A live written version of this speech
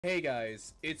Hey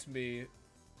guys, it's me,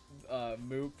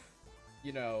 Moop,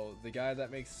 you know, the guy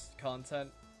that makes content.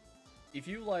 If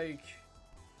you like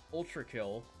Ultra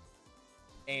Kill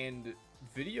and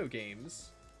video games,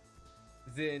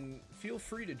 then feel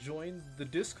free to join the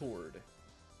Discord.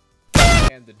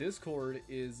 And the Discord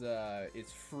is,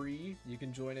 it's free. You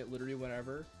can join it literally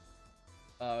whenever.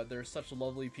 There's such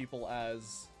lovely people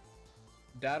as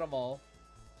DATAMALLL,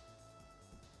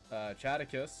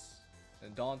 Chaticus,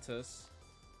 and Dantus.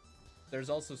 There's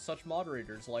also such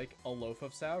moderators like A Loaf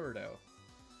of Sourdough,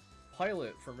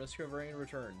 Pilot from Discovering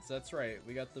Returns. That's right,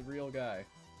 we got the real guy.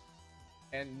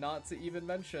 And not to even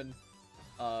mention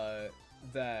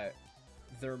that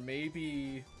there may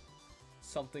be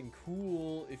something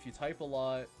cool if you type a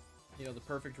lot, you know, the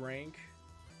perfect rank.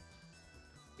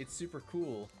 It's super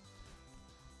cool.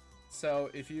 So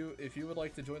if you would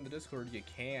like to join the Discord, you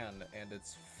can, and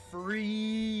it's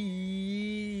free.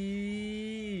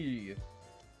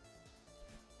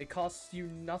 It costs you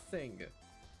nothing,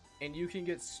 and you can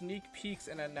get sneak peeks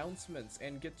and announcements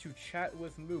and get to chat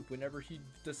with Moop whenever he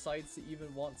decides to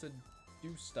even want to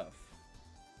do stuff.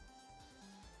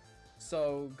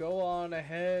 So go on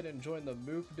ahead and join the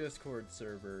Moop Discord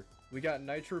server. We got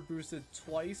Nitro Boosted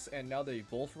twice, and now they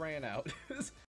both ran out.